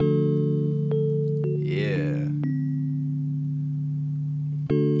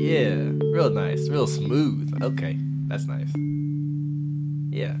Real nice. Real smooth. Okay. That's nice.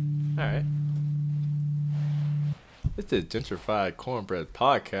 Yeah. Alright. It's the Gentrified Cornbread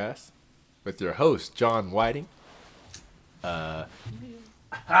Podcast with your host, John Whiting. Wow!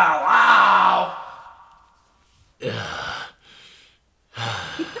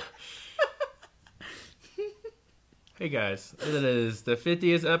 Hey guys, it is the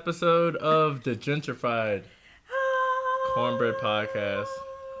 50th episode of the Gentrified Cornbread Podcast.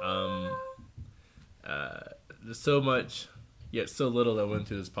 There's so much, yet so little that went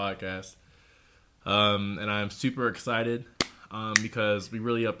into this podcast. And I'm super excited because we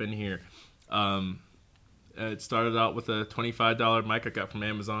really up in here. It started out with a $25 mic I got from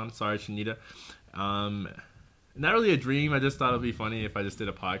Amazon. Sorry, Shanita. Not really a dream. I just thought it'd be funny if I just did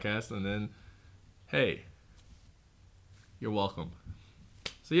a podcast. And then, hey, you're welcome.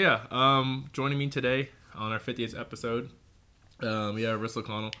 So yeah, joining me today on our 50th episode, we have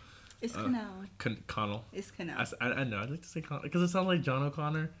RisaLion. It's Connell. Connell. It's Connell. I know. I'd like to say Connell because it sounds like John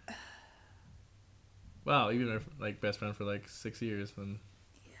O'Connor. Wow, you've been our best friend for 6 years. And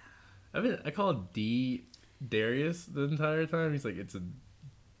yeah. I call it D Darius the entire time. He's like, it's a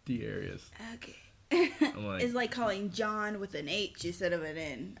D Arius. Okay. I'm like, it's like calling John with an H instead of an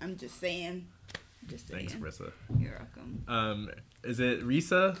N. I'm just saying. Thanks, Risa. You're welcome. Is it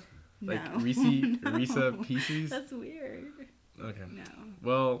Risa? No. Risa Pieces? That's weird. Okay. No.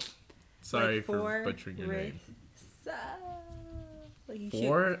 Well, sorry for butchering your name.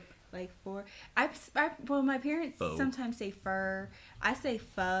 Four? Four. Well, my parents sometimes say fur. I say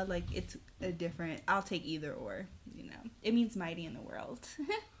pho, it's a different. I'll take either or. It means mighty in the world.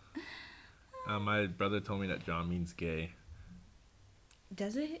 My brother told me that John means gay.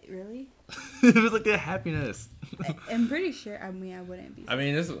 Does it really? It was like the happiness. I'm pretty sure. I wouldn't be.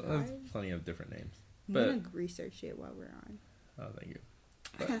 There's plenty of different names. I'm gonna research it while we're on. Oh, thank you.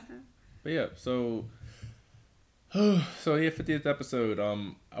 But yeah, so 50th episode.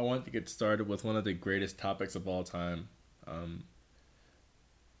 I wanted to get started with one of the greatest topics of all time.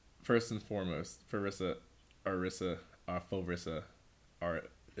 First and foremost, for Risa, our faux Risa, our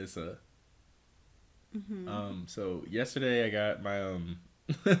Issa. Mm-hmm. So yesterday I got my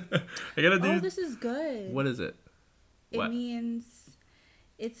I gotta do. Oh, this is good. What is it? It means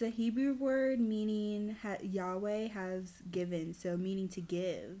it's a Hebrew word meaning Yahweh has given, so meaning to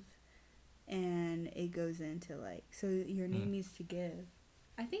give, and it goes into so your name means to give.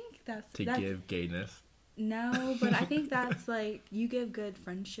 I think that's give gayness. No, but I think that's you give good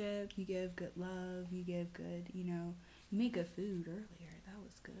friendship, you give good love, you give good, you make good food earlier. That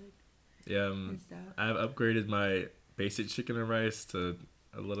was good. Yeah, I've upgraded my basic chicken and rice to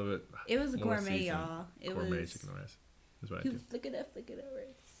a little bit. It was more gourmet, seasoned. Y'all. It gourmet was chicken and rice. That's what I do. Flick it up,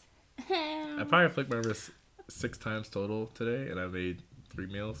 wrist. I probably flicked my wrist 6 times total today, and I made 3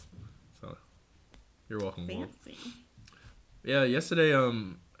 meals. So you're welcome. Fancy. Yeah, yesterday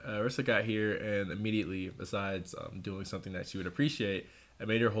Risa got here, and immediately, besides doing something that she would appreciate, I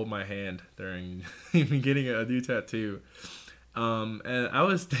made her hold my hand during getting a new tattoo. And I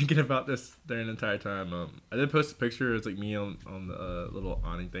was thinking about this during the entire time. I did post a picture. It's me on the little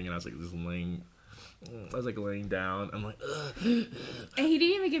awning thing, and I was just laying. I was laying down. I'm like, ugh. And he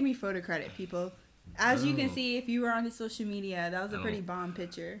didn't even give me photo credit, people. As you can see, if you were on his social media, that was a pretty bomb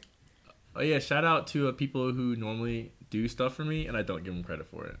picture. Oh yeah! Shout out to people who normally do stuff for me, and I don't give them credit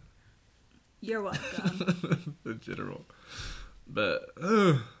for it. You're welcome. The general, but.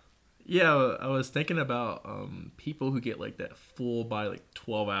 Yeah, I was thinking about people who get that full by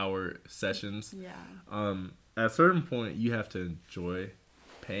 12-hour sessions. Yeah. At a certain point, you have to enjoy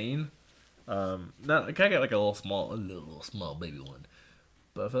pain. Not I got a little small baby one,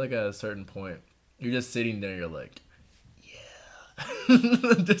 but I feel like at a certain point, you're just sitting there. You're like,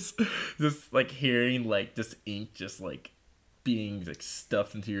 yeah, just hearing this ink just being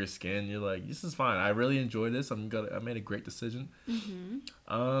stuffed into your skin. You're like, this is fine. I really enjoy this. I made a great decision. Mm-hmm.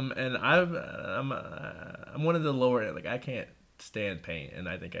 And I'm one of the lower end. I can't stand pain, and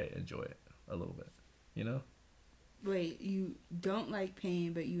I think I enjoy it a little bit. Wait, you don't like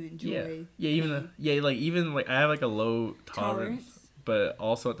pain, but you enjoy. Yeah. Even I have a low tolerance, but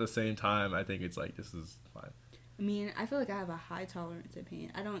also at the same time, I think it's this is fine. I feel like I have a high tolerance of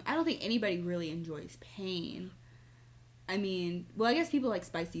pain. I don't think anybody really enjoys pain. I guess people like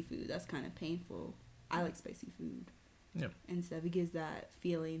spicy food. That's kind of painful. I like spicy food. Yeah. And stuff. It gives that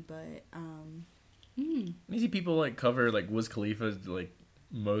feeling, but You see people cover Wiz Khalifa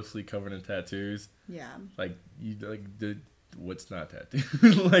mostly covered in tattoos. Yeah. What's not tattooed?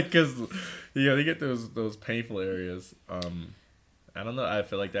 Because they get those painful areas. I don't know. I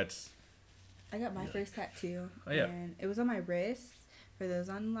feel like that's. I got my first tattoo. Oh yeah. And it was on my wrist. For those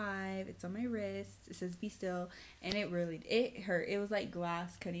on live, it's on my wrist. It says "Be still," and it hurt. It was like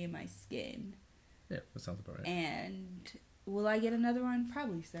glass cutting in my skin. Yeah, that sounds about right. And will I get another one?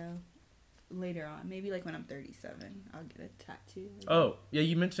 Probably so. Later on, maybe like when I'm 37, I'll get a tattoo. Oh yeah,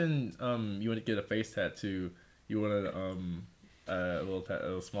 you mentioned you want to get a face tattoo. You wanted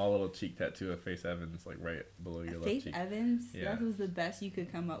a small little cheek tattoo of Faith Evans, like right below your left cheek. Faith Evans, Yeah. that was the best you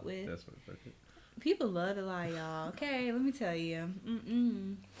could come up with. That's what I did. People love to lie, y'all. Okay, let me tell you.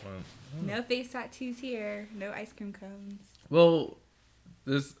 Well, No face tattoos here. No ice cream cones. well,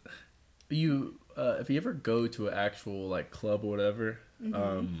 this you if you ever go to an actual like club or whatever,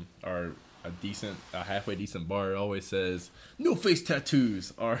 or a halfway decent bar, it always says no face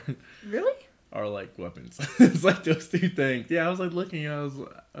tattoos are Really? are like weapons. It's like those two things. Yeah, I was like looking. I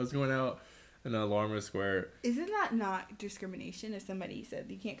was going out in Alarma Square. Isn't that not discrimination if somebody said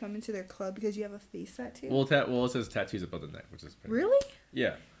you can't come into their club because you have a face tattoo? Well, it says tattoos above the neck, which is pretty Really?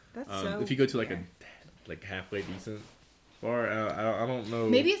 Yeah. That's so. If you go to like weird. a halfway decent bar, I don't know.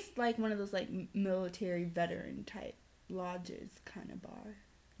 Maybe it's like one of those like military veteran type lodges kind of bar.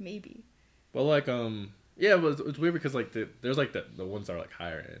 Maybe. Well, like yeah, but it's weird because like there's like the ones that are like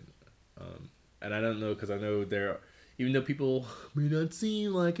higher end, and I don't know because I know there, even though people may not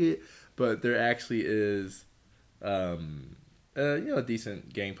seem like it, but there actually is, a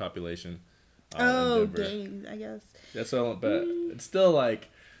decent gang population. Oh, gangs, I guess. That's all, but it's still like,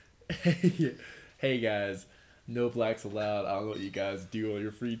 hey guys, no blacks allowed. I don't know what you guys do on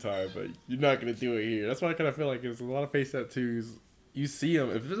your free time, but you're not gonna do it here. That's why I kind of feel like there's a lot of face tattoos. You see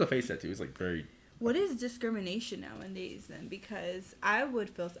them. If there's a face tattoo, it's like very. What is discrimination nowadays then? Because I would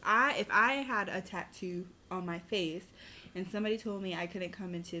feel if I had a tattoo on my face and somebody told me I couldn't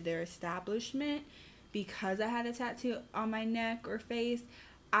come into their establishment because I had a tattoo on my neck or face,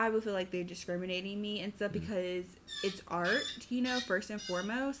 I would feel like they're discriminating me and stuff because it's art, first and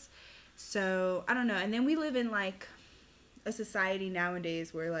foremost. So, I don't know. And then we live in like a society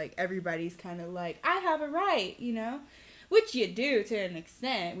nowadays where like everybody's kind of like, I have a right, Which you do to an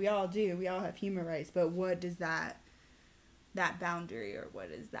extent. We all do. We all have human rights. But what does that boundary or what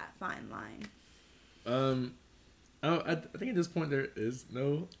is that fine line? I think at this point there is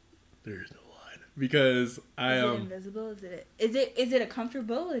no line because Is it invisible? Is it a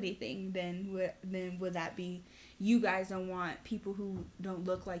comfortability thing? Then would that be you guys don't want people who don't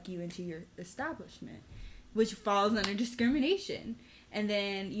look like you into your establishment, which falls under discrimination. And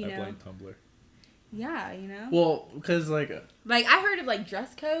then I blame Tumblr. Yeah, Well, because like I heard of like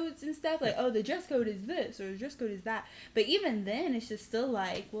dress codes and stuff. Like, oh, the dress code is this or the dress code is that. But even then, it's just still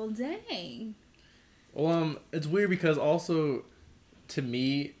like, well, dang. Well, it's weird because also, to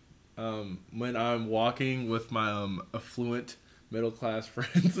me, when I'm walking with my affluent middle class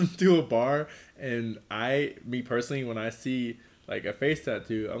friends into a bar, and me personally, when I see like a face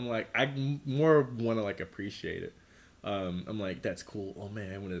tattoo, I'm like, I more want to like appreciate it. I'm like, that's cool. Oh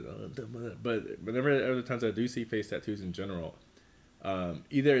man, I want to. But whenever other times I do see face tattoos in general,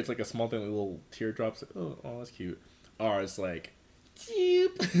 either it's like a small thing, like little teardrops. Oh, that's cute. Or it's like,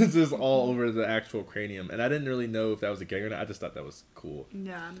 it's just all over the actual cranium. And I didn't really know if that was a gang or not. I just thought that was cool.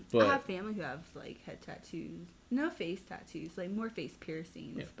 Yeah, but, I have family who have like head tattoos, no face tattoos, like more face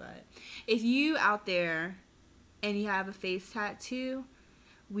piercings. Yeah. But if you out there and you have a face tattoo,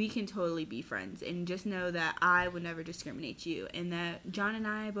 we can totally be friends, and just know that I would never discriminate you, and that John and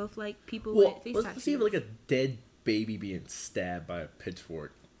I both like people with face tattoos. Let's see like a dead baby being stabbed by a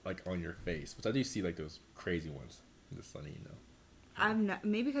pitchfork, like on your face, which I do see like those crazy ones in the sunny, I'm not,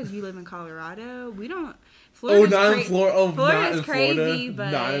 maybe because you live in Colorado, we don't. Florida's not in Florida. Oh, Florida's not in crazy, Florida.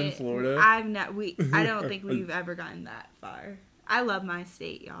 but not in Florida. I don't think we've ever gotten that far. I love my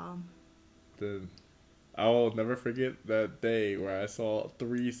state, y'all. I will never forget that day where I saw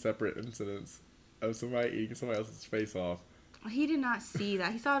 3 separate incidents of somebody eating somebody else's face off. He did not see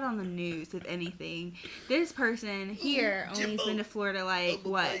that. He saw it on the news, if anything. This person here only has been to Florida, like,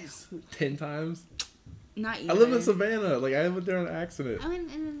 what? 10 times? Not even. I live in Savannah. Like, I went there on accident. I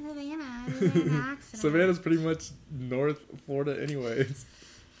went in Savannah. I live in an accident. Savannah's pretty much North Florida anyways.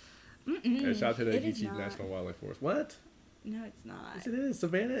 Mm-mm. Shout out to the GCP National Wildlife Forest. What? No, it's not. Yes, it is.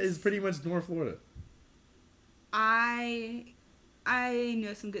 Savannah is pretty much North Florida. I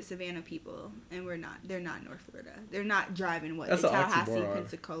know some good Savannah people, and they're not North Florida. They're not driving, That's Tallahassee, oxymoron.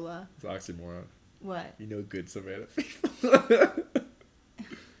 Pensacola. It's an oxymoron. What? You know good Savannah people.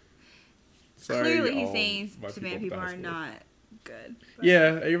 Sorry, clearly he's saying Savannah people are not good. But.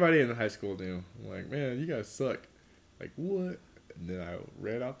 Yeah, everybody in high school knew. I'm like, man, you guys suck. Like, what? And then I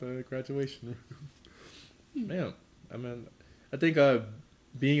ran out the graduation room. Man, I think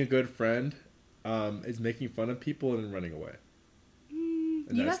being a good friend is making fun of people and then running away.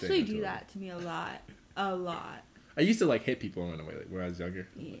 And You I stay actually do control. that to me a lot. A lot. I used to like hit people and run away like when I was younger.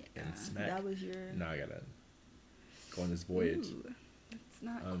 Yeah. And smack. That was your... Now I gotta go on this voyage. Ooh, that's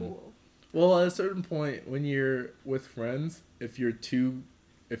not cool. Well, at a certain point when you're with friends, if you're too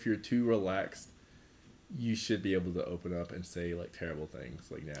relaxed, you should be able to open up and say like terrible things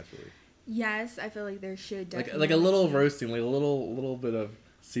like naturally. Yes, I feel like there should definitely Like a little roasting, like a little bit of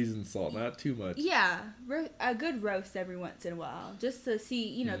seasoned salt, not too much. Yeah, a good roast every once in a while, just to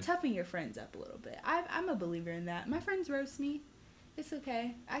see, toughen your friends up a little bit. I'm a believer in that. My friends roast me. It's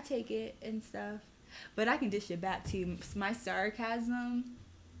okay. I take it and stuff. But I can dish it back to my sarcasm.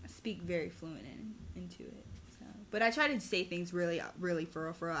 I speak very fluent into it. So, but I try to say things really, really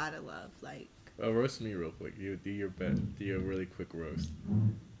for real out of love. Like, roast me real quick. You do your best. Do your really quick roast.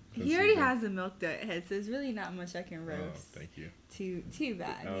 He already has a milk dud head, so there's really not much I can roast. Oh, thank you. Too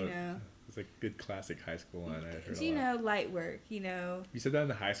bad, It's a good classic high school line I heard a lot. Light work, You said that in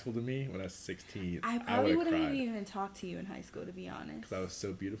high school to me when I was 16. I probably wouldn't even talk to you in high school, to be honest. Because I was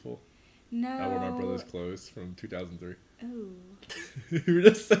so beautiful. No. I wore my brother's clothes from 2003. Ooh. You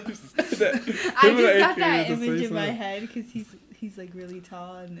just said that. I just got that image in my head because he's like really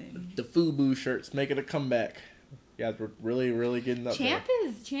tall and then... The FUBU shirts making a comeback. Yeah, we're really, really getting up Champ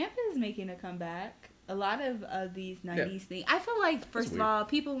is making a comeback. A lot of these 90s things. I feel like, first of all,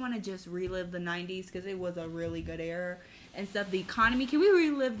 people want to just relive the 90s because it was a really good era and stuff. The economy. Can we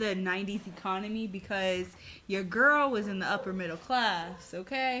relive the 90s economy? Because your girl was in the upper middle class,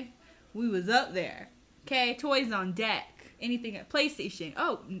 okay? We was up there, okay? Toys on deck. Anything at PlayStation.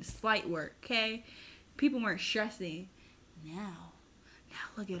 Oh, slight work, okay? People weren't stressing. Now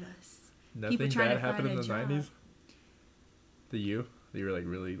look at us. Nothing people trying bad to happened find in the a job. 90s? You were like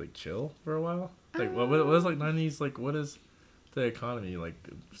really like chill for a while? Like what was like 90s, like what is the economy like?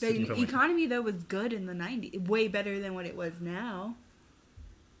 The economy though was good in the 90s, way better than what it was now.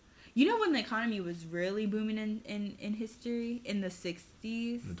 You know when the economy was really booming in history? In the 60s?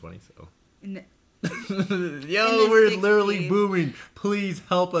 In the 20s, oh. In the We're 60s. literally booming. Please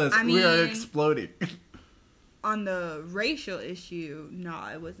help us. We are exploding. On the racial issue, no,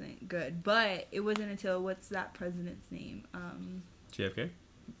 it wasn't good. But it wasn't until, what's that president's name? JFK?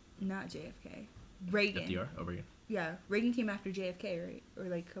 Not JFK. Reagan. FDR? Oh, Reagan. Yeah, Reagan came after JFK, right? Or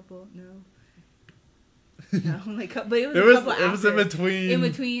like a couple, no. No, like, but it was a couple after. It was in between. In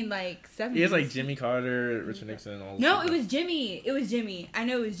between, like, 70s. He has like Jimmy Carter, Richard Nixon, all. No, it was Jimmy. It was Jimmy. I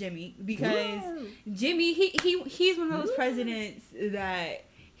know it was Jimmy because Jimmy, he's one of those presidents that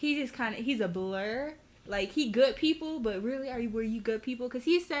he just kind of, he's a blur. Like, he good people, but really, were you good people? Because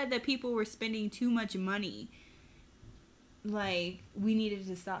he said that people were spending too much money. Like, we needed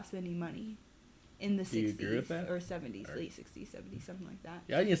to stop spending money in the 60s or 70s, late 60s, 70s, something like that.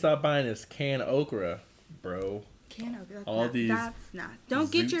 Yeah, I need to stop buying this canned okra, bro. Canned okra? That's not.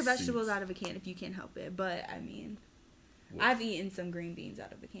 Don't get your vegetables out of a can if you can't help it. But, I mean, I've eaten some green beans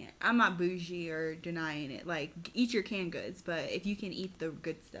out of a can. I'm not bougie or denying it. Like, eat your canned goods, but if you can eat the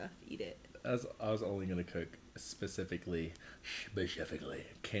good stuff, eat it. I was only going to cook specifically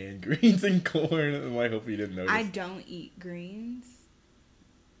canned greens and corn. And I hope you didn't notice. I don't eat greens.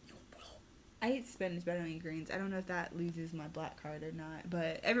 I eat spinach, but I don't eat greens. I don't know if that loses my black card or not.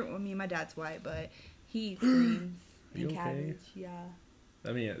 But my dad's white, but he eats greens and cabbage. Yeah.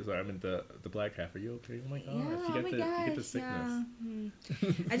 I mean, sorry, I meant the black half. Are you okay? Oh my gosh. Yeah, you get the sickness.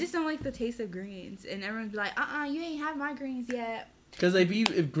 Yeah. I just don't like the taste of greens. And everyone's like, you ain't had my greens yet. Because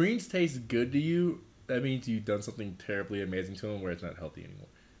if greens taste good to you, that means you've done something terribly amazing to them where it's not healthy anymore.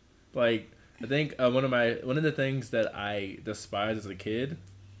 Like, I think one of the things that I despised as a kid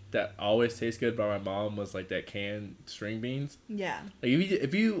that always tastes good by my mom was like that canned string beans. Yeah. Like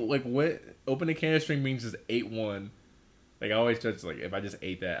if you like open a can of string beans, just ate one. Like I always judge like if I just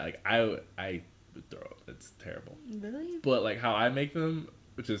ate that, like I would throw up. It's terrible. Really? But like how I make them,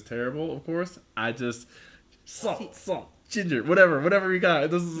 which is terrible, of course. I just salt, ginger, whatever you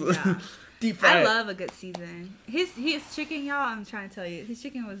got. This is deep fried. I love a good season. His chicken, y'all. I'm trying to tell you, his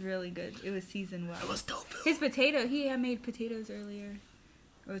chicken was really good. It was seasoned well. It was tofu. His potato, he had made potatoes earlier.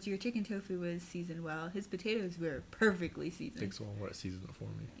 Or your chicken tofu was seasoned well. His potatoes were perfectly seasoned. Take someone to season it for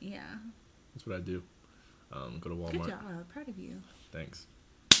me. Yeah. That's what I do. Go to Walmart. Good job. Proud of you. Thanks.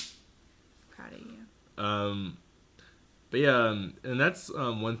 Proud of you. But yeah, and that's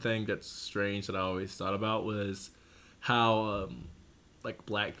one thing that's strange that I always thought about was how like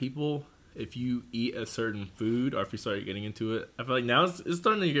black people, if you eat a certain food or if you start getting into it, I feel like now it's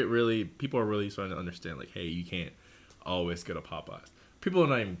starting to get people are really starting to understand like, hey, you can't always go to Popeyes. people are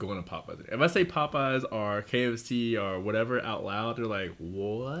not even going to Popeyes. If I say Popeyes or KFC or whatever out loud, they're like,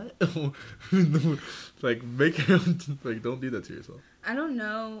 what? Like, make it, like, don't do that to yourself. I don't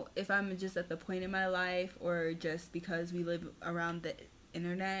know if I'm just at the point in my life or just because we live around the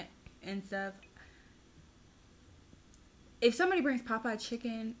internet and stuff. If somebody brings Popeye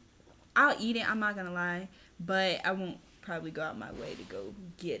chicken, I'll eat it. I'm not gonna lie, but I won't probably go out my way to go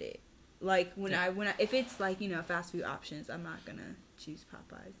get it. Like when I if it's like, you know, fast food options, I'm not gonna choose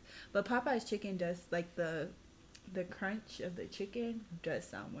Popeyes. But Popeyes chicken does, like, the crunch of the chicken does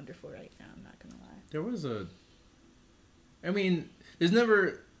sound wonderful right now. I'm not gonna lie. There was there's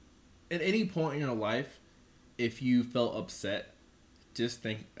never at any point in your life if you felt upset, just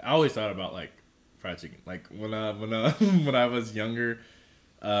think. I always thought about like fried chicken. Like when I when I was younger,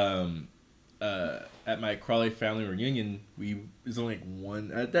 at my Crawley family reunion, there's only like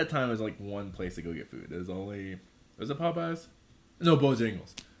one at that time. There was like one place to go get food. Was it Popeyes? No,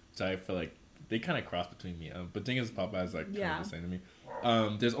 Bojangles. So I feel like they kind of cross between me. Bojangles and Popeyes like kind of the same to me.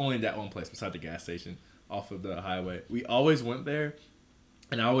 There's only that one place beside the gas station off of the highway. We always went there,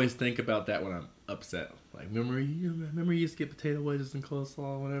 and I always think about that when I'm upset. Like, remember you used to get potato wedges and coleslaw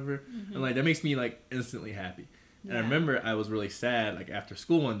or whatever, Mm-hmm. and like that makes me like instantly happy. And I remember I was really sad like after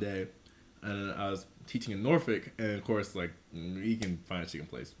school one day, and I was teaching in Norfolk, and of course like you can find a chicken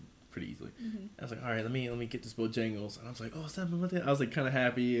place pretty easily. Mm-hmm. I was like, all right, let me get this Bojangles, and I was like, oh, something with it. I was like kind of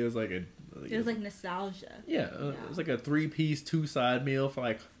happy. It was like it was like nostalgia. Yeah, it was like a 3-piece 2-side meal for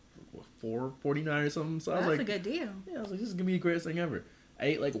like $4.49 or something. So I was That's like, a good deal. Yeah, I was like, this is gonna be the greatest thing ever. I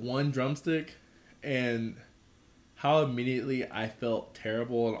ate like one drumstick, and how immediately I felt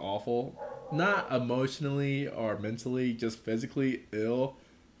terrible and awful. Not emotionally or mentally, just physically ill.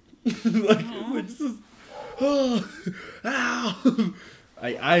 Like this is, ow.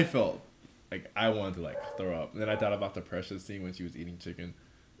 I felt like I wanted to like throw up. And then I thought about the Precious scene when she was eating chicken.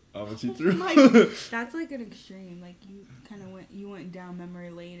 When she threw. That's like an extreme. Like you went down memory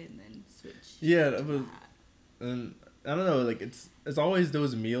lane and then switched. Yeah, that was, and I don't know. Like it's always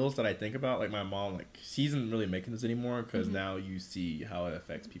those meals that I think about. Like my mom, like she isn't really making this anymore because now you see how it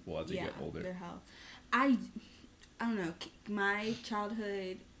affects people as they get older. Their health. I don't know. My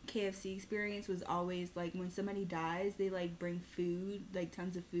childhood KFC experience was always like when somebody dies, they like bring food, like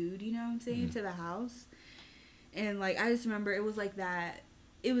tons of food. You know what I'm saying, to the house. And like I just remember it was like that.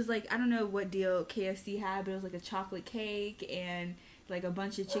 It was like, I don't know what deal KFC had, but it was like a chocolate cake and like a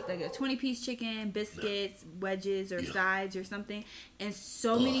bunch of chicken, like a 20-piece chicken, biscuits, wedges, or sides or something. And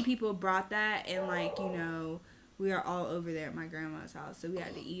so many people brought that, and like, you know, we were all over there at my grandma's house, so we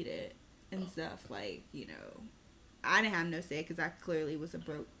had to eat it and stuff. Like, you know, I didn't have no say because I clearly was a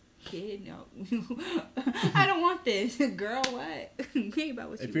broke kid. No, I don't want this. Girl, what? Think about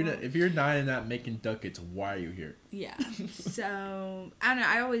what you want. If you're dying and not making ducats, why are you here? Yeah. So I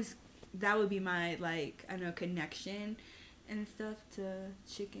don't know. That would be my like, I don't know, connection and stuff to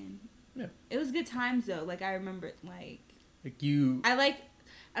chicken. Yeah. It was good times though. Like I remember like you. I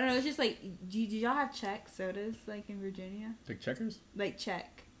don't know. It's just like, did y'all have Czech sodas like in Virginia? Like Checkers? Like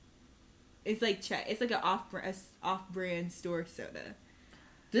Czech. It's like Czech. It's like an off-brand store soda.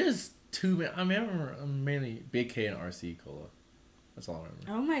 There's too many. I mean, I remember mainly Big K and RC Cola. That's all I remember.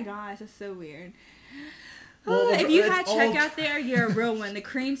 Oh my gosh, that's so weird. Well, if you had Czech out there, you're a real one. The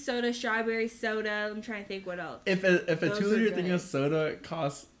cream soda, strawberry soda. I'm trying to think what else. If a 2-liter thing of soda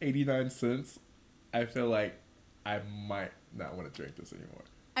costs 89 cents, I feel like I might not want to drink this anymore.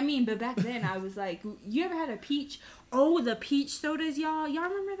 I mean, but back then I was like, you ever had a peach? Oh, the peach sodas, y'all. Y'all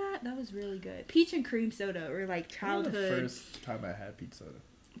remember that? That was really good. Peach and cream soda were like childhood. The first time I had peach soda.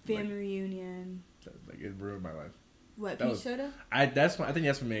 Family reunion. Like it ruined my life. What, peach soda? I think that's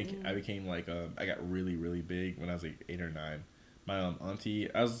when I became like I got really, really big when I was like 8 or 9. My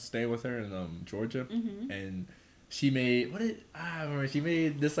auntie, I was staying with her in Georgia, and she made I remember she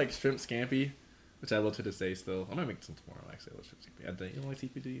made this like shrimp scampi, which I love to this day still. I might make some tomorrow actually. I love shrimp scampi. You don't like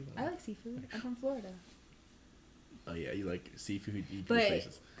seafood, do you? I like seafood. I'm from Florida. Oh yeah, you like seafood? Eat but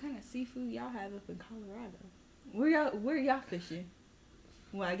faces. What kind of seafood y'all have up in Colorado? Where y'all fishing?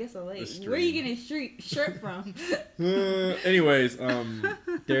 Well, I guess a lake. Where are you getting shrimp from? Anyways,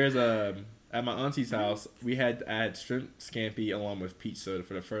 there's at my auntie's house, I had shrimp scampi along with peach soda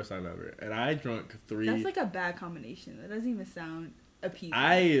for the first time ever, and I drank 3. That's like a bad combination. That doesn't even sound appealing.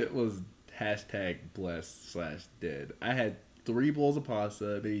 I was #blessed/dead. I had 3 bowls of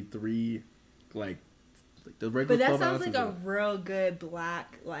pasta, maybe 3 like the regular. But that sounds like a real good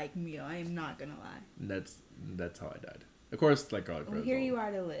black like meal. I am not gonna lie. That's how I died. Of course, like garlic bread. Here you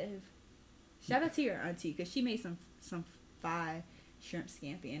are to live. Shout out to your auntie because she made some shrimp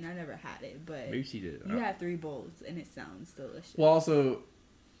scampi, and I never had it, but maybe she did. you have 3 bowls, and it sounds delicious. Well, also,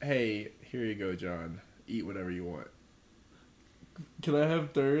 hey, here you go, John. Eat whatever you want. Can I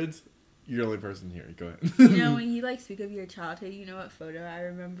have thirds? You're the only person here. Go ahead. You know, when you, like, speak of your childhood, you know what photo I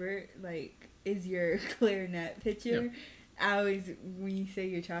remember, like, is your clarinet picture. Yep. I always, when you say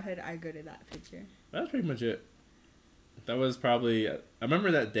your childhood, I go to that picture. That's pretty much it. That was probably... I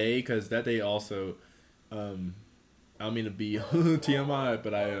remember that day, because that day also... I don't mean to be TMI,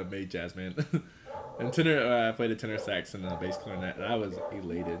 but I made jazz band. And tenor, I played a tenor sax and a bass clarinet, and I was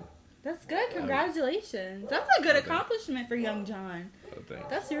elated. That's good. Congratulations. That's a good accomplishment for young John. Oh, thanks.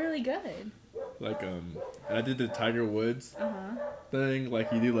 That's really good. Like, and I did the Tiger Woods thing.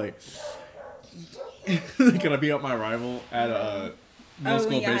 Like, you do, like... Can I beat up my rival at a middle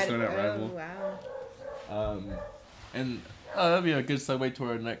school bass clarinet rival? Wow. And that'd be a good segue to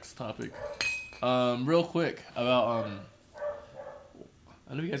our next topic. Real quick about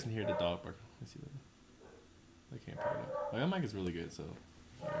I know you guys can hear the dog bark. Let's see. I can't put it up. Like, that mic is really good, so.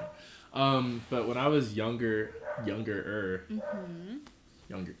 Alright. But when I was younger,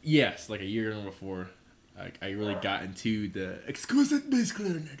 yes, like a year before, I really got into the exquisite bass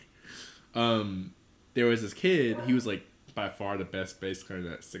clarinet. There was this kid. He was like by far the best bass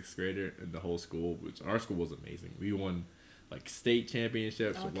clarinet 6th grader in the whole school. Which our school was amazing. We won like state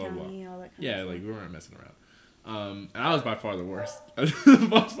championships. All blah blah. county, all that kind Yeah, of like stuff. we weren't messing around. And I was by far the worst.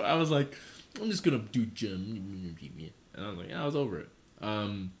 I was like, I'm just gonna do gym, and I was like, yeah, I was over it.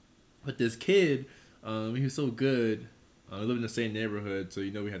 But this kid, he was so good. We lived in the same neighborhood, so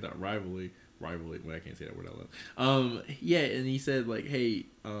you know we had that rivalry. Well, I can't say that word out loud. Yeah, and he said like, hey,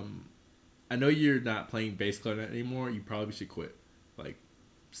 I know you're not playing bass clarinet anymore. You probably should quit. Like,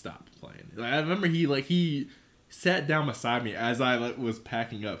 stop playing. Like, I remember he sat down beside me as I was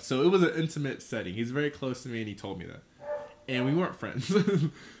packing up. So it was an intimate setting. He's very close to me, and he told me that. And we weren't friends.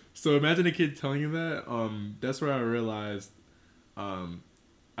 So imagine a kid telling you that. That's where I realized I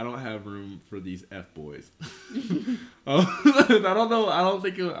don't have room for these F boys. I don't know. I don't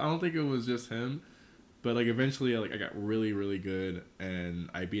think it was just him. But like eventually, like I got really, really good, and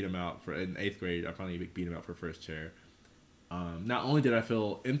I beat him out in 8th grade. I finally beat him out for first chair. Not only did I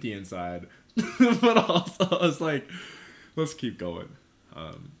feel empty inside, but also I was like, let's keep going.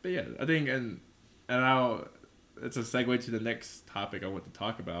 But yeah, I think and now it's a segue to the next topic I want to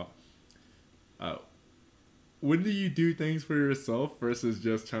talk about. When do you do things for yourself versus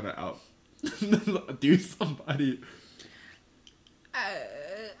just trying to outdo somebody?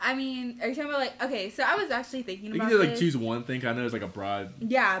 I mean, are you talking about like, okay, so I was actually thinking about this. You can like choose one thing. I know it's like a broad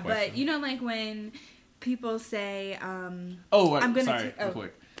Yeah, question. but you know like when people say, I'm gonna sorry, real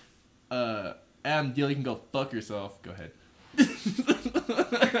quick. Adam Deal, you can go fuck yourself. Go ahead.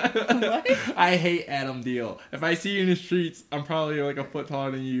 What? I hate Adam Deal. If I see you in the streets, I'm probably like a foot taller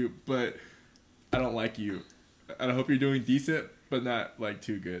than you, but I don't like you. And I hope you're doing decent, but not like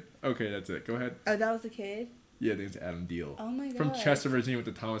too good. Okay, that's it. Go ahead. Oh, that was the kid? Yeah, I think it's Adam Deal. Oh my god. From Chester, Virginia, with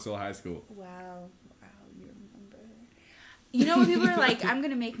the Thomasville High School. Wow, you remember. You know when people are like, I'm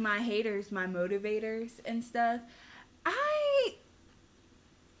gonna make my haters my motivators and stuff. I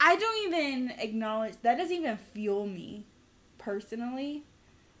don't even acknowledge that. Doesn't even fuel me personally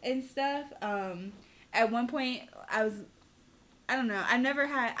and stuff. At one point I don't know. I've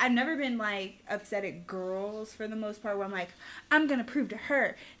never been like upset at girls for the most part where I'm like, I'm gonna prove to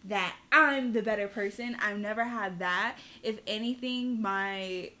her that I'm the better person. I've never had that. If anything,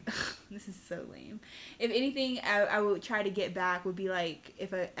 this is so lame. If anything, I would try to get back would be like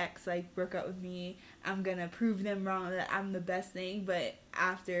if an ex like broke up with me, I'm gonna prove them wrong that I'm the best thing. But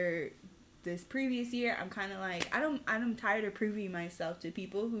after this previous year, I'm kind of like I'm tired of proving myself to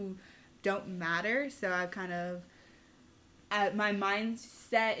people who don't matter. So I kind of. My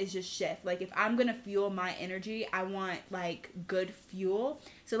mindset is just shift. Like, if I'm gonna fuel my energy, I want, like, good fuel.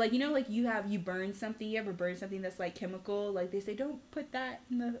 So, like, you know, like, you burn something. You ever burn something that's, like, chemical? Like, they say, don't put that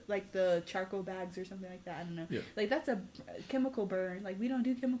in the charcoal bags or something like that. I don't know. Yeah. Like, that's a chemical burn. Like, we don't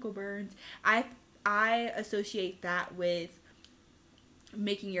do chemical burns. I associate that with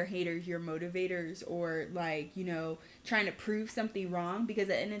making your haters your motivators or, like, you know, trying to prove something wrong. Because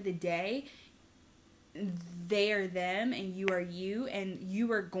at the end of the day, they are them and you are you, and you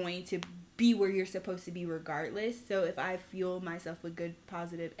are going to be where you're supposed to be regardless. So if I fuel myself with good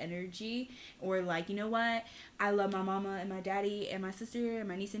positive energy, or like, you know what, I love my mama and my daddy and my sister and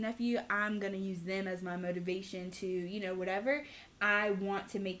my niece and nephew, I'm gonna use them as my motivation to, you know, whatever. I want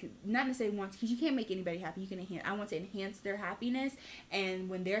to make, not necessarily want to, because you can't make anybody happy. You can enhance. I want to enhance their happiness, and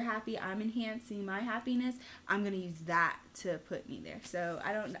when they're happy, I'm enhancing my happiness. I'm gonna use that to put me there. So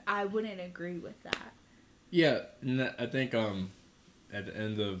I wouldn't agree with that. Yeah, I think at the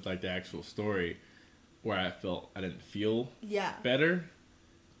end of like the actual story, where I felt I didn't feel Yeah. better,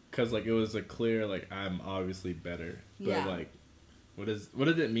 because like it was a clear like I'm obviously better, but like what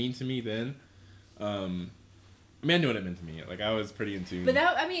did it mean to me then? I mean, I knew what it meant to me. Like, I was pretty in tune. But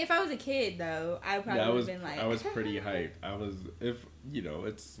that, I mean, if I was a kid, though, I probably would have been like... I was pretty hyped. I was, if, you know,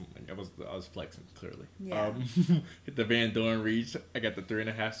 it's, like, I was flexing, clearly. Yeah. Hit the Van Dorn reach. I got the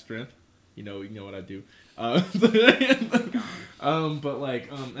 3.5 strength. You know what I do. But,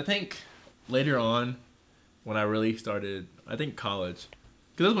 like, I think later on, when I really started, I think college,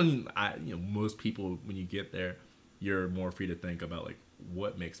 because that's when most people, when you get there, you're more free to think about, like,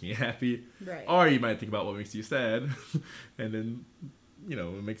 what makes me happy, right? Or you might think about what makes you sad, and then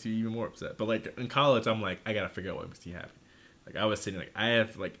it makes you even more upset. But like in college, I'm like, I gotta figure out what makes me happy. Like I was sitting, like I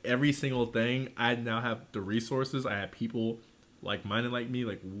have like every single thing. I now have the resources. I have people like minded like me.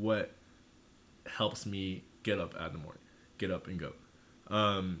 Like what helps me get up out of the morning, get up and go.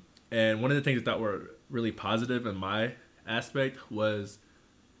 And one of the things I thought were really positive in my aspect was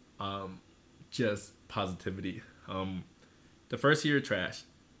just positivity. The first year, trash.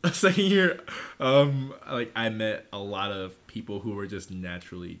 The second year, like I met a lot of people who were just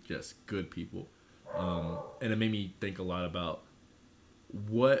naturally just good people, and it made me think a lot about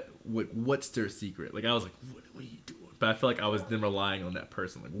what's their secret. Like I was like, what are you doing? But I feel like I was then relying on that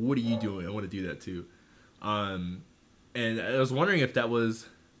person. Like, what are you doing? I want to do that too. And I was wondering if that's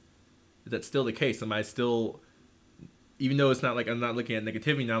still the case. Am I still, even though it's not like I'm not looking at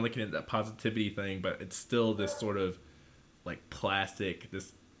negativity, now I'm looking at that positivity thing, but it's still this sort of like plastic,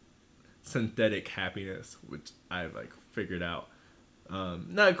 this synthetic happiness, which I've like figured out.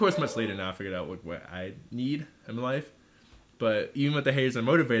 Now, of course, much later now I figured out what I need in my life. But even with the haters and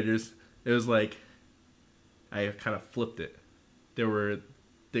motivators, it was like I kind of flipped it. There were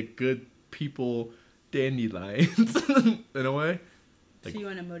the good people dandelions in a way. Like, so you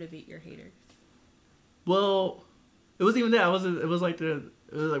want to motivate your haters? Well, it wasn't even that. It was like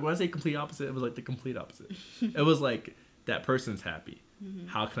when I say complete opposite, it was like the complete opposite. It was like, that person's happy. Mm-hmm.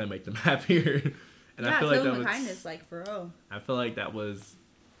 How can I make them happier? And I feel like that was kindness, like for real. I feel like it's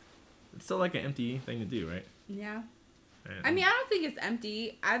still like an empty thing to do, right? Yeah. I mean, I don't think it's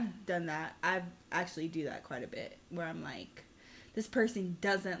empty. I've done that. I actually do that quite a bit, where I'm like, this person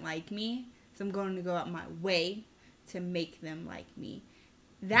doesn't like me, so I'm going to go out my way to make them like me.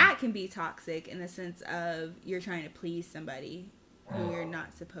 That can be toxic in the sense of you're trying to please somebody who you're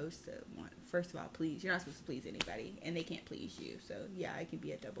not supposed to want. First of all, please. You're not supposed to please anybody, and they can't please you. So, yeah, it can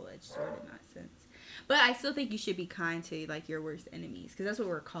be a double-edged sword in that sense. But I still think you should be kind to, like, your worst enemies, because that's what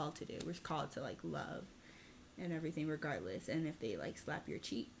we're called to do. We're called to, like, love and everything regardless. And if they, like, slap your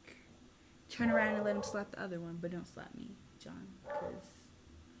cheek, turn around and let them slap the other one, but don't slap me, John, because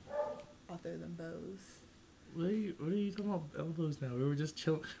I'll throw them bows. What are you talking about elbows now? We were just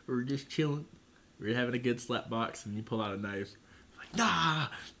chilling. We were having a good slap box, and you pull out a knife. Nah,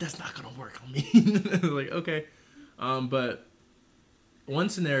 that's not gonna work on me. Like, okay. But one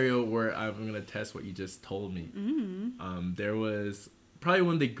scenario where I'm gonna test what you just told me. Mm-hmm. There was probably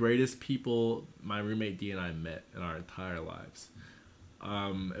one of the greatest people my roommate D and I met in our entire lives.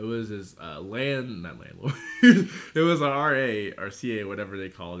 It was his not landlord. It was our RA, our CA, whatever they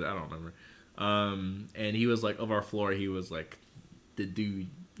called it. I don't remember. And he was like, of our floor, he was like the dude,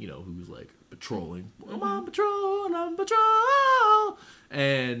 who was like patrolling. I'm on patrol.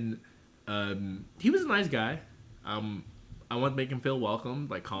 And he was a nice guy. I wanted to make him feel welcome,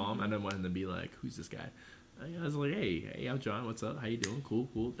 like calm. I didn't want him to be like, who's this guy? I was like, hey, I'm John. What's up? How you doing?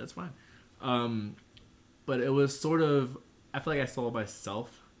 Cool. That's fine. But it was sort of, I feel like I saw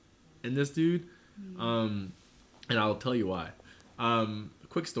myself in this dude. And I'll tell you why.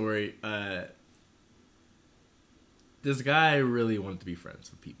 Quick story. This guy really wanted to be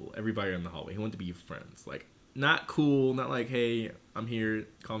friends with people. Everybody in the hallway. He wanted to be friends. Like, not cool. Not like, hey, I'm here.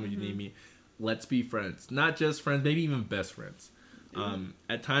 Call me if you need me. Let's be friends. Not just friends. Maybe even best friends.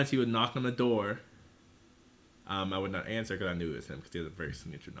 At times, he would knock on the door. I would not answer because I knew it was him because he had a very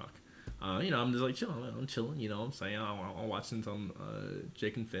signature knock. I'm just like chilling. I'm chilling. I'm saying I'm watching some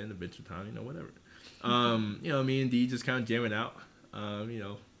Jake and Finn, Adventure Time. Whatever. Me and D just kind of jamming out.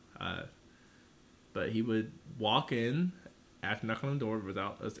 But he would walk in after knocking on the door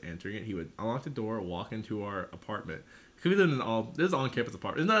without us answering it. He would unlock the door, walk into our apartment. Because we lived in this is on-campus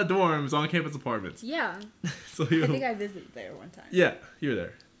apartment. It's not a dorm. It's on-campus apartments. Yeah. So I think I visited there one time. Yeah, you were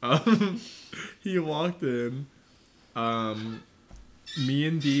there. He walked in. Me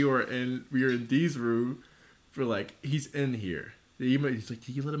and D were in D's room for like, he's in here. He's like,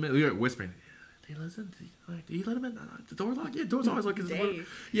 "Do you let him in?" We were whispering. "Do you let him in? The door locked? Yeah, the door's always locked."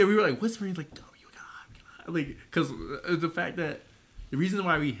 Yeah, we were like whispering, like, "Oh, you got," like, because the fact that the reason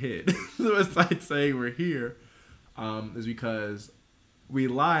why we hid, besides saying we're here, is because we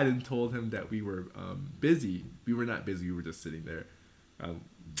lied and told him that we were busy. We were not busy. We were just sitting there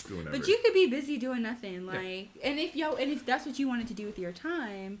doing whatever. But you could be busy doing nothing, like, yeah. and if that's what you wanted to do with your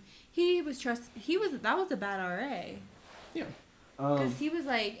time, that was a bad RA. Yeah. Because he was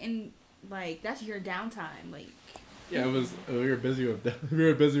like, that's your downtime, like. Yeah, it was. We were busy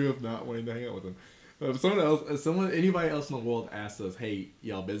with not wanting to hang out with him. If anybody else in the world asked us, "Hey,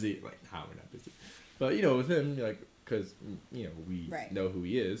 y'all busy?" Like, nah, we're not busy. But with him, like, because we know who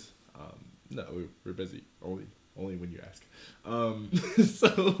he is. No, we're busy. Only when you ask.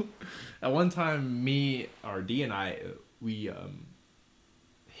 So, at one time, D and I, we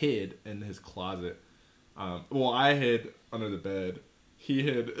hid in his closet. I hid under the bed. He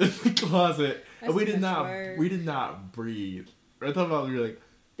hid in the closet, and we did not breathe. Right, talking about we were like.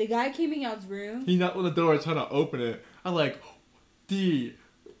 The guy came in y'all's room. He knocked on the door trying to open it. I'm like, D,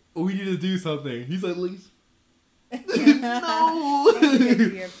 we need to do something. He's like, please. No.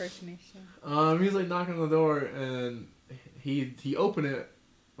 Your impersonation. He's like knocking on the door, and he opened it,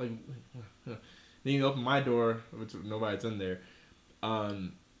 like, then he opened my door, which nobody's in there,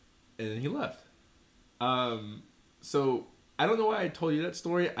 and then he left. So I don't know why I told you that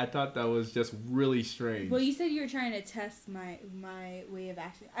story. I thought that was just really strange. Well, you said you were trying to test my way of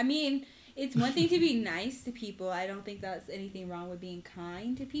acting. I mean, it's one thing to be nice to people. I don't think that's anything wrong with being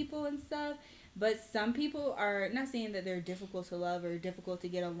kind to people and stuff. But some people are, not saying that they're difficult to love or difficult to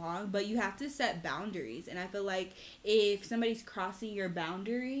get along, but you have to set boundaries. And I feel like if somebody's crossing your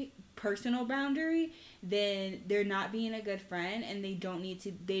personal boundary, then they're not being a good friend, and they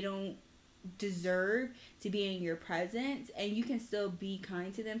don't deserve to be in your presence. And you can still be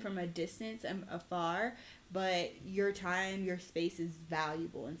kind to them from a distance and afar, but your time, your space is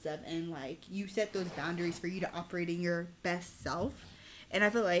valuable and stuff. And like, you set those boundaries for you to operate in your best self. And I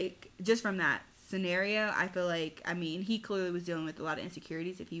feel like just from that scenario, I feel like, I mean, he clearly was dealing with a lot of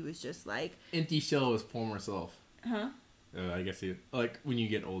insecurities if he was just like... Empty shell of his former self. Huh? I guess when you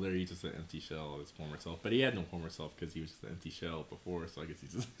get older, he's just an empty shell of his former self. But he had no former self because he was just an empty shell before, so I guess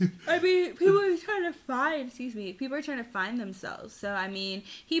he's just... I mean, people are trying to find themselves. So, I mean,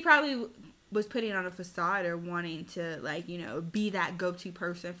 he probably was putting on a facade or wanting to, like, be that go-to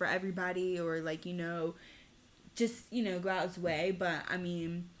person for everybody, or, like, just, go out his way. But, I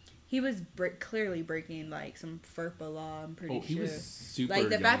mean, he was clearly breaking, like, some FERPA law, I'm pretty sure. He was super like,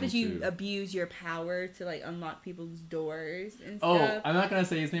 the fact that you too. abuse your power to, like, unlock people's doors and stuff. Oh, I'm not going to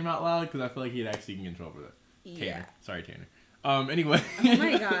say his name out loud because I feel like he'd actually get in trouble for that. Yeah. Tanner. Sorry, Tanner. Anyway. Oh,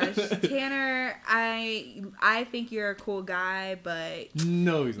 my gosh. Tanner, I think you're a cool guy, but...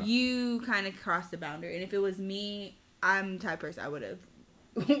 No, he's not. You kind of crossed the boundary. And if it was me, I'm the type of person I would have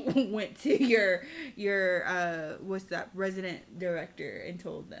went to your what's that, resident director and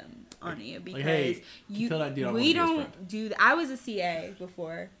told them on you, because like, hey, we don't do that. I was a CA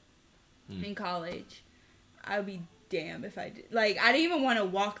before in college. I'd be damned if I did. Like, I didn't even want to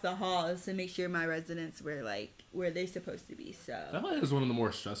walk the halls to make sure my residents were like where they're supposed to be. So that was one of the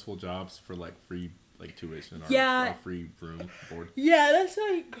more stressful jobs for like free tuition or free room board. Yeah, that's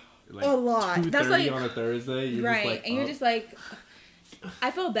like a lot. That's like on a Thursday, you're right, just like, and you're just like.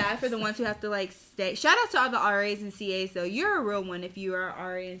 I feel bad for the ones who have to like stay. Shout out to all the RAs and CAs though. You're a real one if you are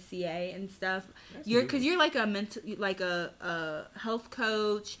RA and CA and stuff. Because you're like a mental, like a health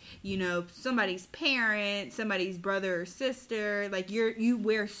coach. Somebody's parent, somebody's brother or sister. Like you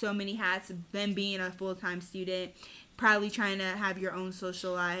wear so many hats. Then being a full-time student, probably trying to have your own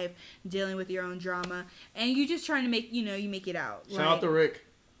social life, dealing with your own drama, and you just trying to make you make it out. Shout out to Rick.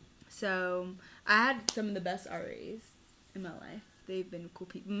 So I had some of the best RAs in my life. They've been cool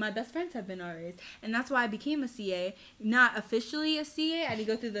people. My best friends have been RAs. And that's why I became a CA. Not officially a CA. I didn't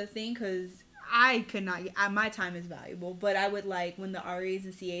go through the thing because I could not. My time is valuable. But I would like, when the RAs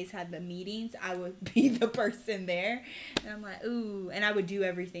and CAs had the meetings, I would be the person there. And I'm like, ooh. And I would do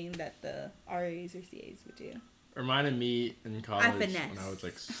everything that the RAs or CAs would do. Reminded me in college when I was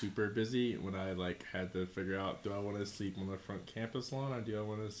like super busy. When I like had to figure out, do I want to sleep on the front campus lawn or do I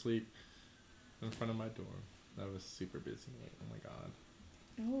want to sleep in front of my dorm? I was super busy. Like, oh my god.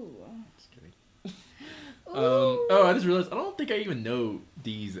 Oh. Just kidding. I just realized I don't think I even know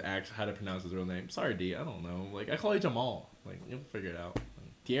D's how to pronounce his real name. Sorry, D. I don't know. Like, I call you Jamal. Like, you'll figure it out.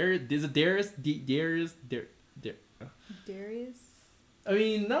 Darius. Darius. I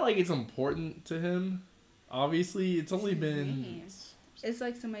mean, not like it's important to him. Obviously, it's only been. It's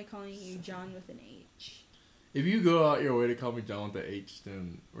like somebody calling you John with an H. If you go out your way to call me John with the H,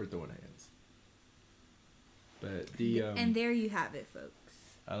 then we're throwing hands. But and there you have it, folks.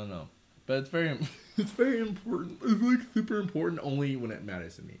 I don't know. But it's very important. It's like super important only when it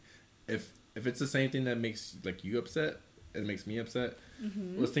matters to me. If it's the same thing that makes like you upset, it makes me upset.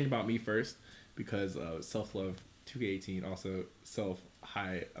 Let's think about me first, because self-love 2K18, also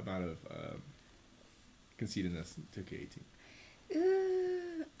high amount of conceitedness 2K18.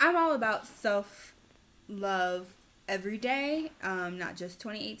 I'm all about self-love every day, not just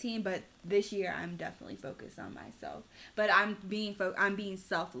 2018, but this year I'm definitely focused on myself. But I'm being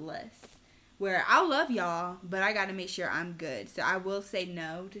selfless, where I'll love y'all, but I got to make sure I'm good. So I will say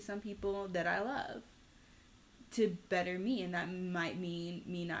no to some people that I love to better me, and that might mean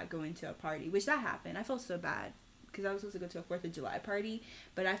me not going to a party, which that happened. I felt so bad because I was supposed to go to a 4th of July party,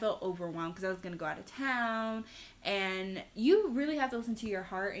 but I felt overwhelmed because I was going to go out of town, and you really have to listen to your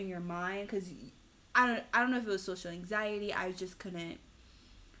heart and your mind, because I don't know if it was social anxiety. I just couldn't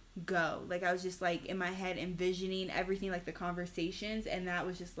go. Like, I was just, like, in my head envisioning everything, like, the conversations, and that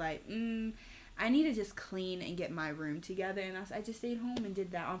was just, like, I need to just clean and get my room together, and I just stayed home and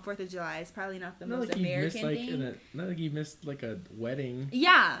did that on 4th of July. It's probably not the most American thing. Not like you missed, like, a wedding.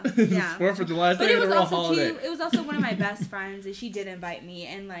 Yeah, yeah. 4th of July, but it was also, too, it was also one of my best friends, and she did invite me,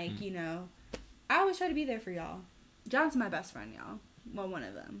 and, like, you know, I always try to be there for y'all. John's my best friend, y'all. Well, one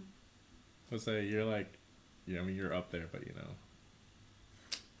of them. Let's say you're like, I mean, you're up there, but you know.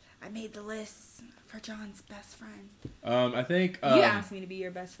 I made the list for John's best friend. I think you asked me to be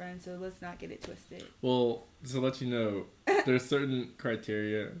your best friend, so let's not get it twisted. Well, just to let you know, there's certain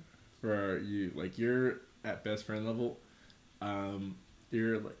criteria for you. Like, you're at best friend level.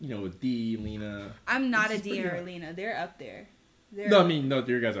 You're, you know, with D, Lena. I'm not a D or a Lena. They're up there. No,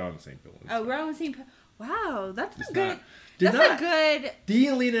 you guys are on the same building. Oh, we're on the same. Wow, that's a good. D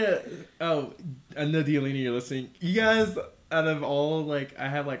and Lena. Oh, I know D and Lena, you're listening. You guys, out of all, like, I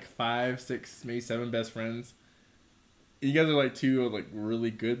have like 5, 6, maybe 7 best friends. You guys are like 2 like really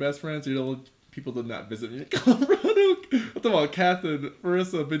good best friends. You know, people did not visit me in Colorado. I'm talking about Catherine,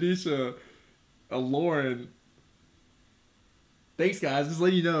 Marissa, Benicia, Lauren. Thanks, guys. Just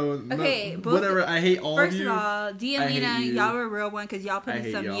let you know. Okay, whatever. I hate all of you. First of all, D and Lena, y'all were a real one because y'all put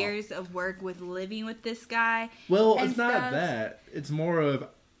in some years of work with living with this guy. Well, it's not that. It's more of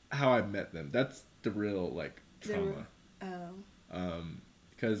how I met them. That's the real, like, trauma.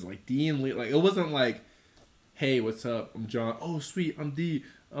 Because, like, D and Lena, like, it wasn't like, hey, what's up? I'm John. Oh, sweet. I'm D.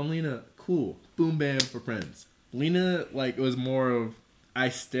 I'm Lena. Cool. Boom, bam, for friends. Lena, like, it was more of, I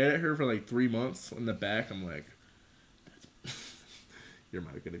stared at her for like 3 months in the back. I'm like, you're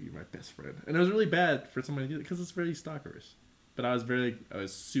not going to be my best friend. And it was really bad for somebody to do it because it's very stalkerish. But I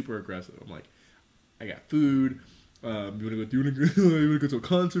was super aggressive. I'm like, I got food. You want to go to a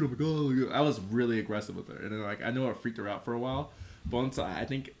concert? Oh my God. I was really aggressive with her. And then, like, I know I freaked her out for a while. But once I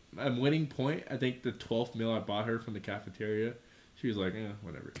think, at winning point, I think the 12th meal I bought her from the cafeteria, she was like,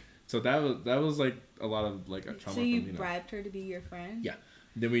 whatever. So that was like a lot of, like, a trauma. So you bribed her to be your friend? Yeah.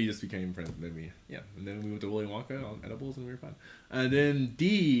 Then we just became friends. And then we went to Willy Wonka on edibles, and we were fine. And then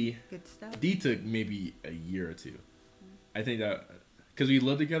D, good stuff. D took maybe a year or 2. I think that because we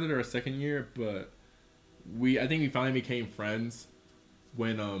lived together our second year, but I think we finally became friends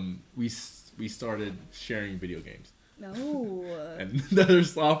when we started sharing video games. No. And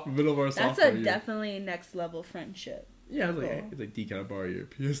that's off the middle of our sophomore year. That's definitely next level friendship. Yeah, I was like, it's like, D, can I borrow your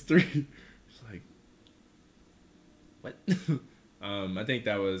PS3? It's like, what? I think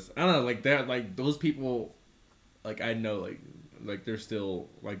that was, I don't know, like, that, like, those people, like, I know, like they're still,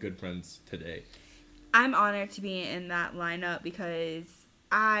 like, good friends today. I'm honored to be in that lineup because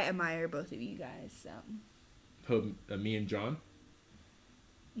I admire both of you guys, so. Me and John?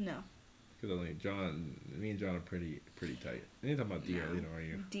 No. Because I think me and John are pretty tight. You're talking about D and Lena, are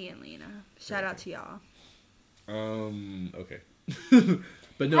you? D and Lena. Shout out to y'all. Okay.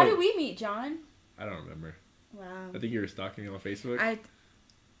 But no. How did we meet, John? I don't remember. Wow. I think you were stalking me on Facebook.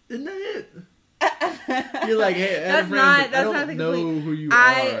 Isn't that it? You're like, hey, that's not know who you are.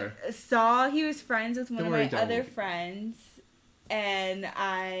 I saw he was friends with one of my other friends, and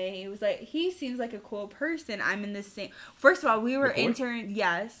I was like, he seems like a cool person. I'm in the same. First of all, we were interns.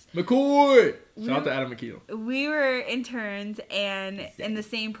 Yes. McCoy. Shout out to Adam McKeel. We were interns and in the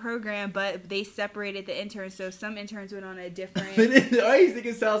same program, but they separated the interns. So some interns went on a different. Why you think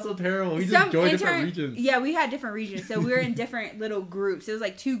it sounds so terrible? We just joined different regions. Yeah, we had different regions, so we were in different little groups. It was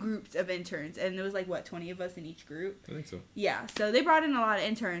like 2 groups of interns, and there was like 20 of us in each group. I think so. Yeah, so they brought in a lot of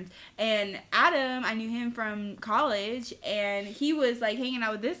interns, and Adam, I knew him from college, and he was like hanging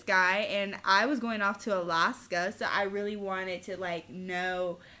out with this guy, and I was going off to Alaska, so I really wanted to like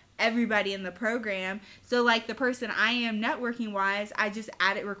know everybody in the program. So like the person I am networking wise, I just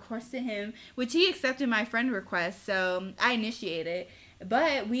added requests to him, which he accepted my friend request, so I initiated.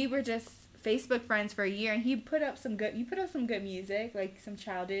 But we were just Facebook friends for a year, and you put up some good music, like some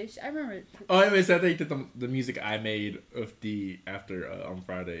childish. I remember. Oh, anyways, I think that the music I made of after on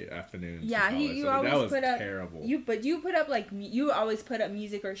Friday afternoon. Yeah, you always that was put up terrible. You put up like you always put up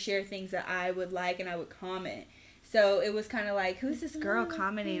music or share things that I would like, and I would comment. So it was kind of like, who's this girl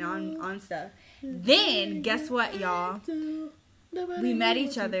commenting on stuff? Then guess what, y'all? We met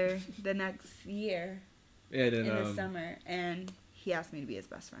each other the next year. Yeah, then, in the summer, and he asked me to be his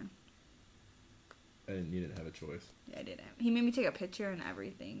best friend. And you didn't have a choice. Yeah, I didn't. He made me take a picture and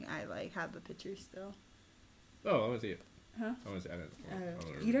everything. I like have the picture still. Oh, I want to see it. Huh? I want to see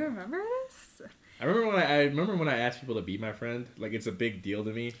it. You don't remember this? I remember when I asked people to be my friend. Like, it's a big deal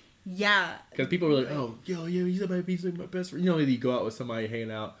to me. Yeah. Because people were like, "Oh, yo, yeah, he's like my best friend." You know, you go out with somebody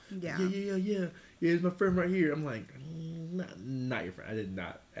hanging out. Yeah. Yeah. He's my friend right here. I'm like, not your friend. I did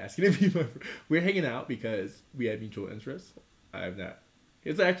not ask you to be my friend. We're hanging out because we had mutual interests. I have not.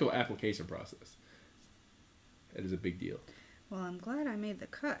 It's an actual application process. It is a big deal. Well, I'm glad I made the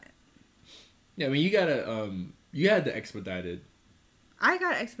cut. Yeah, I mean, you had the expedited. I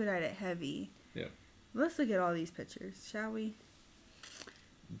got expedited heavy. Yeah. Let's look at all these pictures, shall we?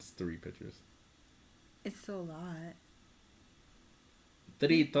 It's 3 pictures. It's still a lot.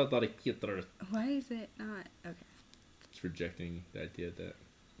 3 pictures. Why is it not? Okay. It's rejecting the idea that.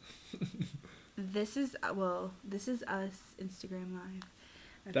 This is us Instagram Live.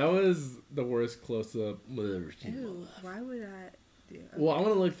 Okay. That was the worst close-up. Ew, why would I do? Okay. Well, I'm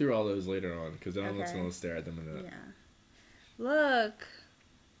going to look through all those later on, because then I'm just going to stare at them in that. Yeah. Look.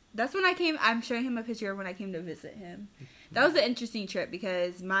 That's when I'm showing him a picture of when I came to visit him. That was an interesting trip,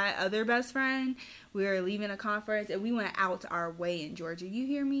 because my other best friend, we were leaving a conference, and we went out our way in Georgia. You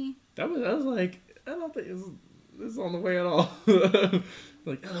hear me? That was like, I don't think this is on the way at all.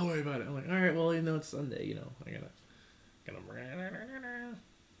 Like, don't worry about it. I'm like, all right, well, it's Sunday, I gotta.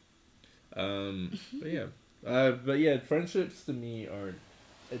 But yeah, friendships to me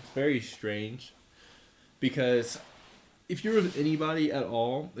it's very strange, because if you're with anybody at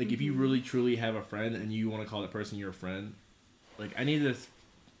all, like, if you really truly have a friend and you want to call that person your friend, like, I need to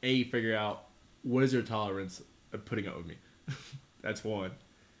figure out what is your tolerance of putting up with me. That's 1.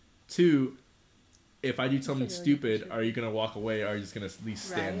 2, if I do something stupid, are you gonna walk away, or are you just gonna at least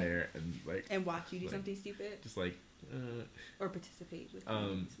stand there and like and watch you do something stupid? Just like or participate with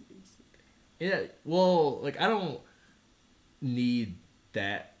something stupid. Yeah, well, like, I don't need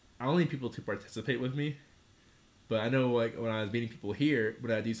that. I don't need people to participate with me. But I know, like, when I was meeting people here,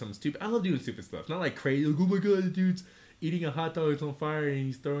 when I do something stupid, I love doing stupid stuff. Not like crazy, like, oh my god, the dude's eating a hot dog, it's on fire, and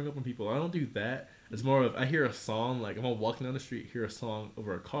he's throwing up on people. I don't do that. It's more of, I hear a song, like, I'm walking down the street, hear a song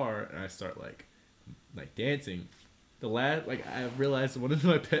over a car, and I start, like dancing. I realized one of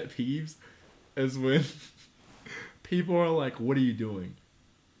my pet peeves is when people are like, what are you doing?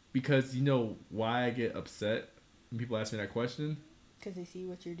 Because you know why I get upset when people ask me that question? Because they see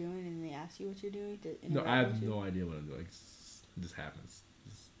what you're doing and they ask you what you're doing. No, I have no idea what I'm doing. It just happens.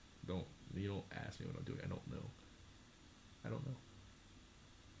 You don't ask me what I'm doing. I don't know.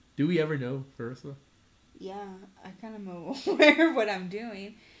 Do we ever know, Carissa? Yeah, I kind of am aware of what I'm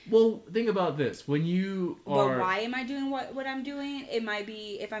doing. Well, think about this. When you are... But why am I doing what I'm doing? It might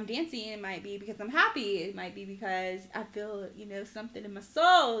be, if I'm dancing, it might be because I'm happy. It might be because I feel, something in my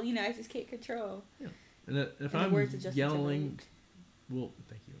soul. I just can't control. Yeah. And if I'm yelling... Well,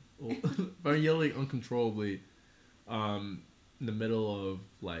 thank you. Well, if I'm yelling uncontrollably in the middle of,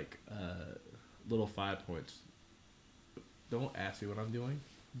 like, little 5 points, don't ask me what I'm doing.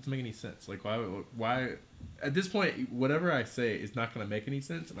 It doesn't make any sense. Like, why? At this point, whatever I say is not going to make any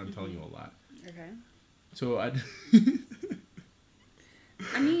sense, and I'm telling you a lot. Okay. So I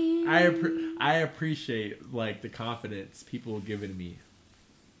mean... I appreciate, like, the confidence people have given me,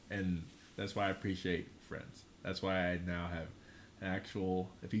 and that's why I appreciate friends. That's why I now have actual...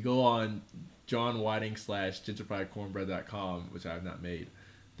 If you go on johnwhiding.com/gentrifiedcornbread.com, which I have not made,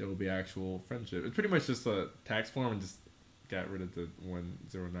 there will be actual friendship. It's pretty much just a tax form, and just got rid of the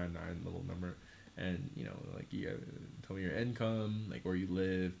 1099 little number, and like, you tell me your income, like where you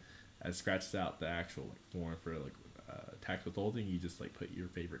live. I scratched out the actual, like, form for, like, tax withholding. You just, like, put your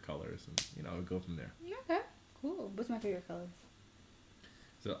favorite colors, and go from there. Okay, cool. What's my favorite color?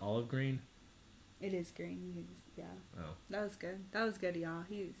 Is it olive green? It is green. Yeah. Oh, that was good, y'all.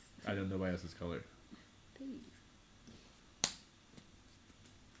 I don't know nobody else's color. Please.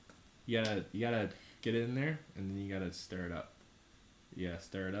 You gotta get it in there, and then you gotta stir it up. Yeah,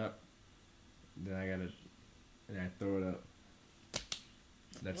 stir it up. Then I throw it up.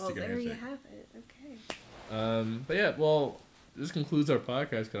 That's well, there you have it. Okay. But yeah, well, this concludes our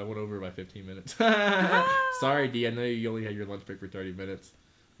podcast because I went over by 15 minutes. Sorry, D. I know you only had your lunch break for 30 minutes.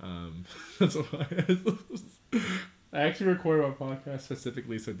 That's why I actually recorded my podcast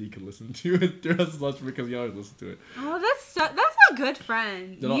specifically so D could listen to it during his lunch because he always listens to it. Oh, that's a good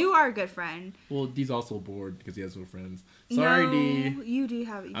friend. You are a good friend. Well, D's also bored because he has no friends. Sorry, D. You do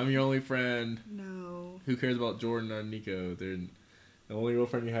have. I'm your only friend. No. Who cares about Jordan and Nico? They're the only real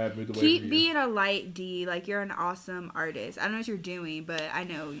friend you have. Moved away Keep from you. being a light, D. Like, you're an awesome artist. I don't know what you're doing, but I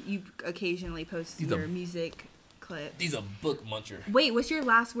know you occasionally post your music clips. He's a book muncher. Wait, what's your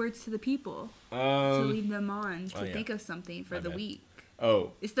last words to the people? To leave them on, to think of something for the week.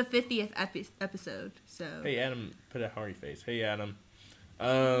 Oh. It's the 50th episode, so. Hey, Adam, put a Harry face. Hey, Adam.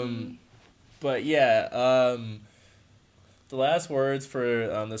 But yeah, the last words for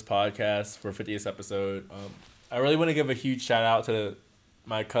this podcast for 50th episode, I really want to give a huge shout out to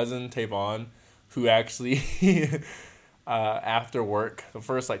my cousin Tavon, who actually after work, the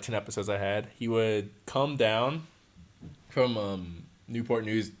first 10 episodes I had, he would come down from Newport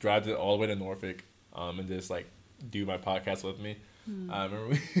News, drive all the way to Norfolk, and just do my podcast with me. I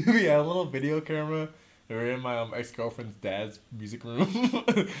remember we had a little video camera. We were in my ex-girlfriend's dad's music room,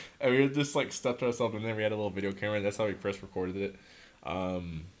 and we were just stuffed ourselves in there. We had a little video camera. That's how we first recorded it.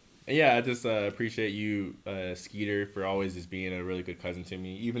 And yeah, I just appreciate you, Skeeter, for always just being a really good cousin to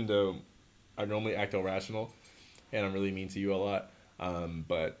me, even though I normally act irrational and I'm really mean to you a lot.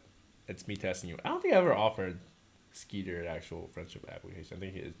 But it's me testing you. I don't think I ever offered Skeeter an actual friendship application. I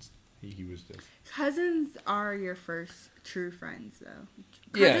think he was just... Cousins are your first true friends, though.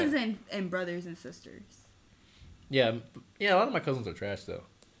 Yeah. Cousins and brothers and sisters. Yeah, a lot of my cousins are trash, though.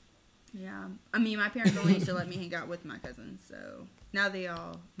 Yeah. I mean, my parents only used to let me hang out with my cousins, so... Now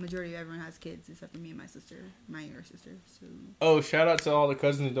majority of everyone has kids except for me and my younger sister, so... Oh, shout out to all the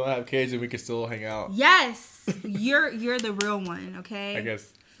cousins who don't have kids and we can still hang out. Yes! You're the real one, okay? I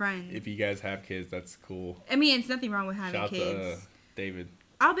guess... Friend. If you guys have kids, that's cool. I mean, it's nothing wrong with having shout kids. Shout out to David.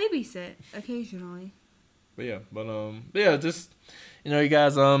 I'll babysit occasionally. But yeah, just you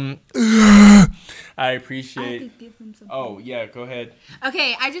guys. I appreciate. I could give them something. Oh yeah, go ahead.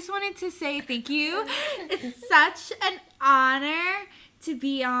 Okay, I just wanted to say thank you. It's such an honor to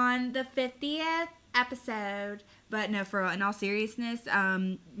be on the 50th episode. But no, in all seriousness,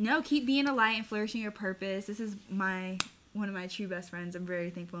 no, keep being a light and flourishing your purpose. This is one of my true best friends. I'm very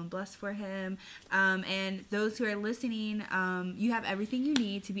thankful and blessed for him. And those who are listening, you have everything you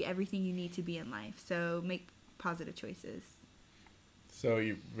need to be everything you need to be in life. So make positive choices. So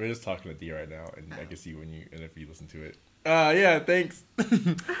we're just talking to D right now, and I can see if you listen to it. Yeah, thanks.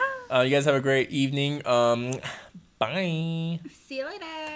 You guys have a great evening. Bye. See you later.